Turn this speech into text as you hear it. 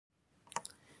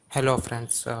Hello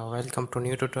friends, welcome to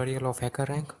new tutorial of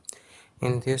HackerRank.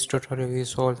 In this tutorial we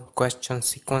solve question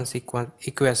sequence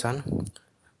equation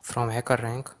from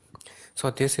HackerRank.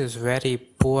 So this is very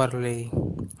poorly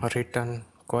written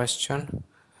question,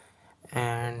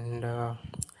 and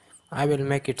I will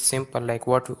make it simple. Like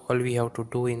what all we have to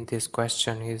do in this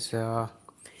question is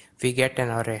we get an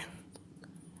array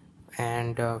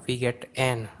and we get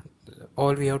n.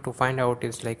 All we have to find out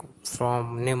is like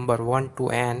from number 1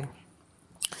 to n.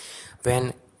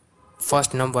 When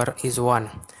first number is 1,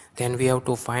 then we have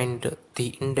to find the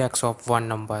index of one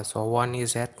number. So 1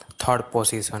 is at third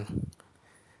position,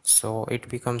 so it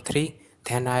becomes 3.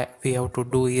 Then we have to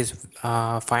do is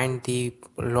find the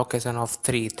location of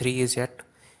 3. 3 is at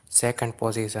second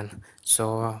position,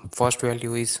 so first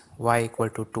value is y equal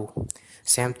to 2.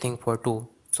 Same thing for 2.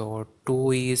 So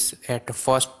 2 is at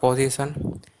first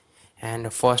position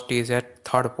and first is at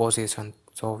third position,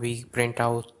 so we print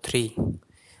out 3.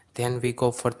 Then we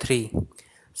go for 3,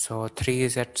 so 3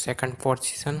 is at second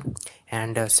position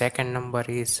and second number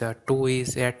is 2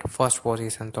 is at first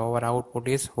position, so our output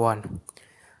is 1.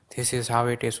 This is how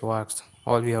it is works.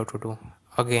 All we have to do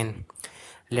again,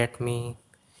 let me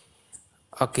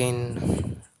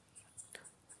again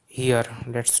here,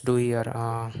 let's do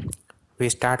here we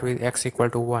start with x equal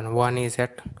to 1. 1 is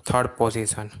at third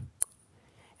position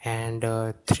and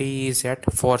 3 is at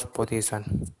fourth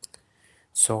position,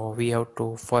 so we have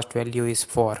to first value is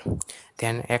 4.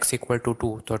 Then x equal to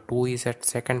 2, so 2 is at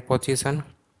second position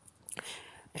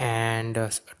and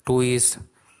 2 is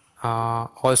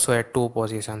also at 2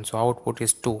 position, so output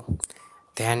is 2.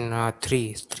 Then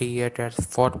 3 at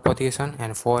fourth position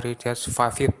and 4 is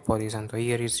at fifth position, so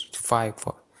here is 5.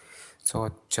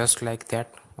 So just like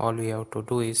that, all we have to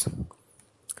do is,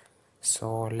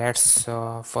 so let's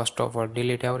first of all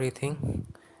delete everything.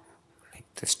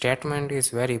 The statement is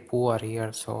very poor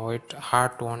here, so it's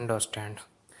hard to understand.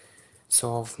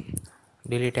 So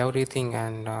delete everything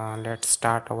and let's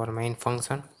start our main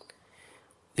function.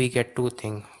 We get two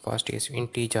things. First is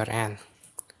integer n,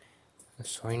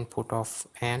 so input of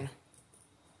n,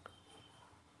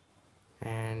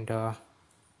 and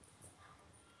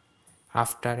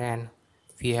after n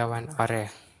we have an array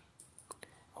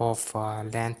of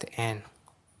length n.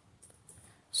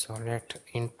 So let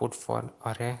input for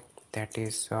array, that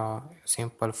is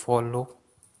simple for loop,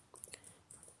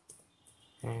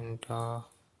 and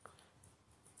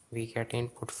we get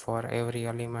input for every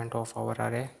element of our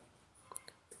array.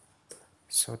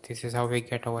 So this is how we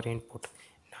get our input.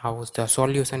 Now the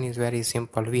solution is very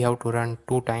simple. We have to run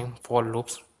 2 times for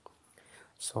loops.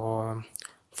 So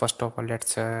first of all,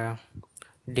 let's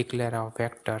declare a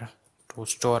vector to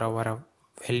store our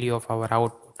value of our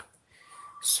output.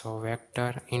 So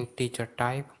vector integer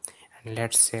type, and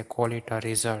let's say call it a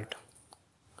result.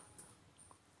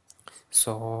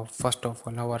 So first of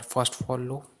all, our first for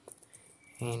loop,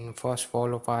 in first for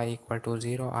loop I equal to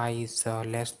 0, I is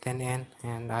less than n,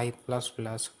 and I plus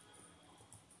plus.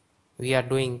 We are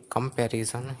doing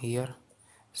comparison here.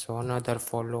 So another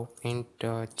for loop, int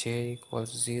j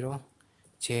equals 0,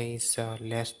 j is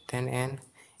less than n,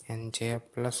 and j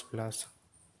plus plus.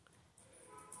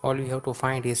 All we have to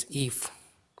find is if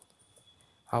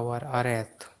our array,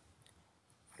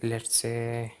 let's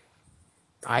say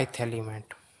ith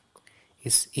element,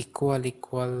 is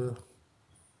equal,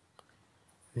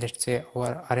 let's say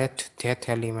our array jth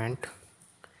element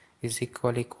is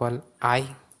equal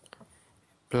I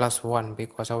plus 1,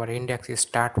 because our index is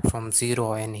start from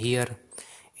 0, and here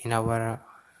in our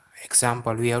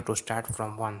example we have to start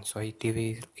from 1, so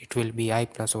it will be I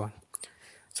plus 1.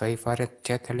 So if our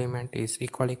jth element is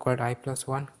equal I plus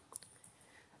 1,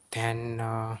 then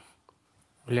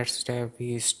let's say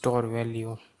we store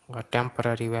value, a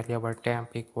temporary variable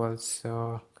temp equals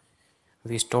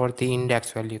we store the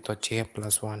index value, to j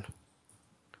plus 1.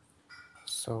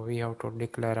 So we have to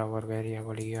declare our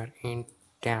variable here int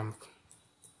temp.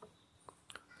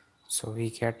 So we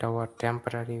get our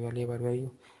temporary variable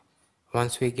value.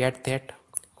 Once we get that,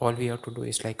 all we have to do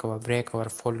is like break our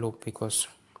for loop, because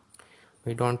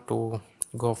we don't to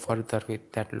go further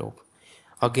with that loop.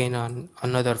 Again on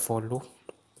another for loop,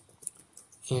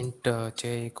 int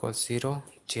j equals 0,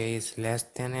 j is less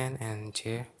than n, and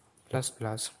j plus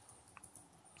plus.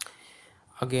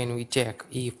 Again we check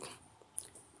if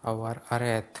our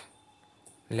array,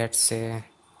 let's say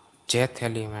jth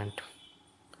element,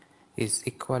 is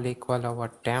equal our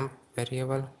temp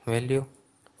variable value,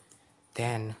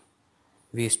 then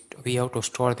we have to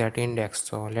store that index.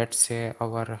 So let's say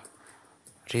our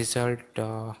result,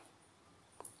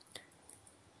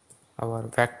 our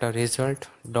vector result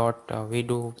dot we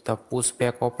do the push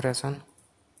back operation,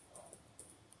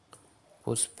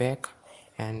 push back,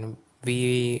 and we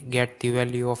get the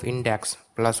value of index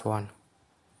plus 1.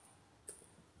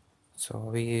 So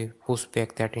we push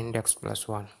back that index plus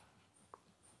 1,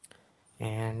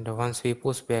 and once we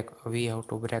push back, we have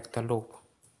to break the loop.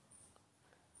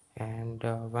 And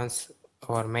once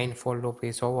our main for loop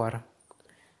is over,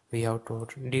 we have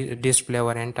to display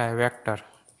our entire vector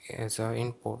as a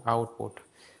input output.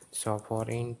 So for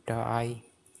int I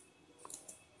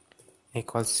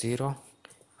equals 0,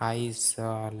 I is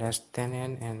less than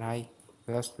n, and I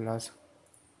plus plus,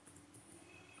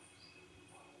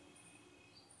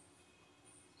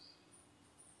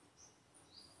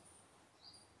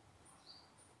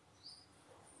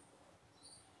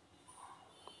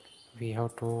 we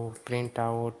have to print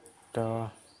out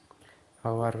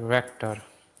our vector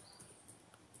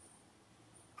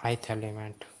ith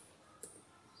element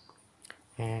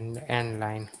and end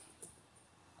line.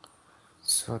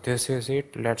 So this is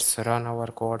it. Let's run our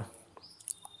code.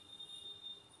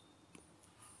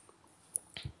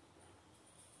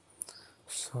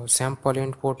 So sample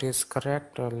input is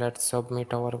correct. Let's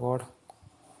submit our code.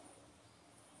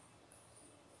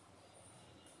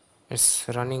 It's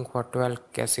running for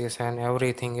 12 cases and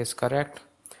everything is correct.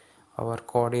 Our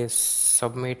code is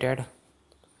submitted.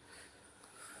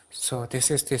 So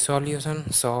this is the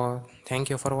solution. So thank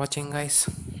you for watching, guys,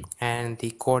 and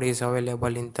the code is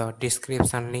available in the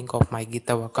description link of my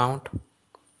GitHub account.